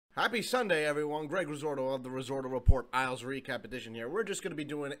Happy Sunday, everyone. Greg Risorto of the Risorto Report Isles Recap Edition here. We're just going to be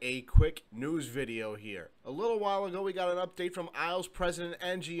doing a quick news video here. A little while ago, we got an update from Isles President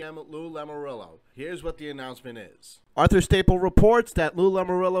and GM Lou Lamoriello. Here's what the announcement is. Arthur Staple reports that Lou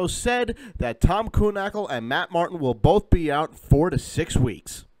Lamoriello said that Tom Kuhnhackl and Matt Martin will both be out 4 to 6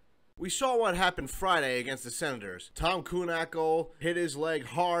 weeks. We saw what happened Friday against the Senators. Tom Kuhnhackl hit his leg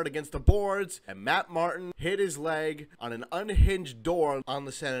hard against the boards, and Matt Martin hit his leg on an unhinged door on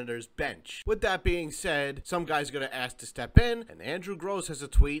the Senators' bench. With that being said, some guy's going to ask to step in, and Andrew Gross has a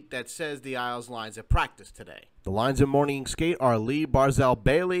tweet that says the Isles lines at practice today. The lines in morning skate are Lee Barzell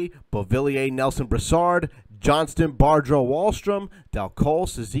Bailey, Beauvillier Nelson Brassard, Johnston Bardreau Wallstrom, Dalcole,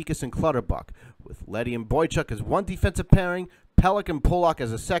 Cizikas, and Clutterbuck, with Leddy and Boychuk as one defensive pairing, Pellick and Pollock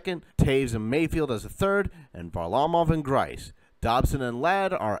as a second, Taves and Mayfield as a third, and Varlamov and Grice. Dobson and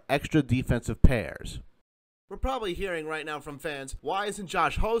Ladd are extra defensive pairs. We're probably hearing right now from fans, why isn't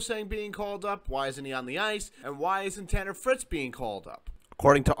Josh Hosang being called up? Why isn't he on the ice? And why isn't Tanner Fritz being called up?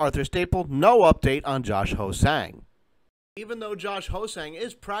 According to Arthur Staple, no update on Josh Hosang. Even though Josh Hosang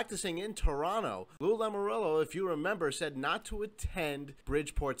is practicing in Toronto, Lou Lamoriello, if you remember, said not to attend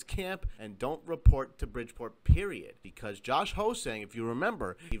Bridgeport's camp and don't report to Bridgeport, period. Because Josh Hosang, if you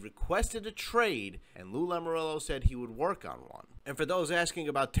remember, he requested a trade, and Lou Lamoriello said he would work on one. And for those asking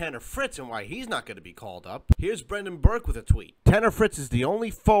about Tanner Fritz and why he's not going to be called up, here's Brendan Burke with a tweet. Tanner Fritz is the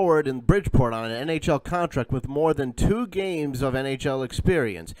only forward in Bridgeport on an NHL contract with more than 2 games of NHL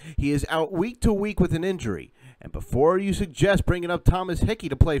experience. He is out week to week with an injury. And before you suggest bringing up Thomas Hickey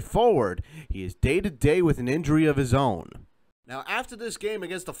to play forward, he is day-to-day with an injury of his own. Now, after this game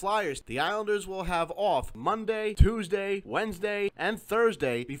against the Flyers, the Islanders will have off Monday, Tuesday, Wednesday, and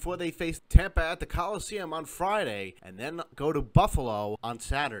Thursday before they face Tampa at the Coliseum on Friday and then go to Buffalo on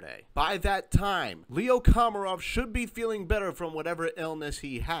Saturday. By that time, Leo Komarov should be feeling better from whatever illness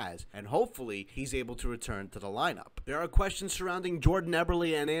he has, and hopefully he's able to return to the lineup. There are questions surrounding Jordan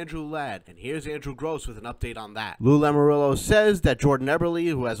Eberle and Andrew Ladd, and here's Andrew Gross with an update on that. Lou Lamoriello says that Jordan Eberle,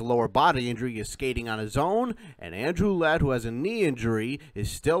 who has a lower body injury, is skating on his own, and Andrew Ladd, who has a knee injury,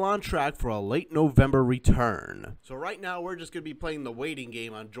 is still on track for a late November return. So right now we're just going to be playing the waiting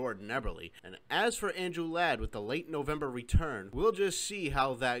game on Jordan Eberle, and as for Andrew Ladd with the late November return, we'll just see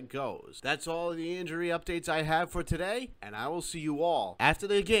how that goes. That's all the injury updates I have for today, and I will see you all after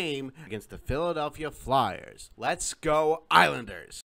the game against the Philadelphia Flyers. Let's go Islanders!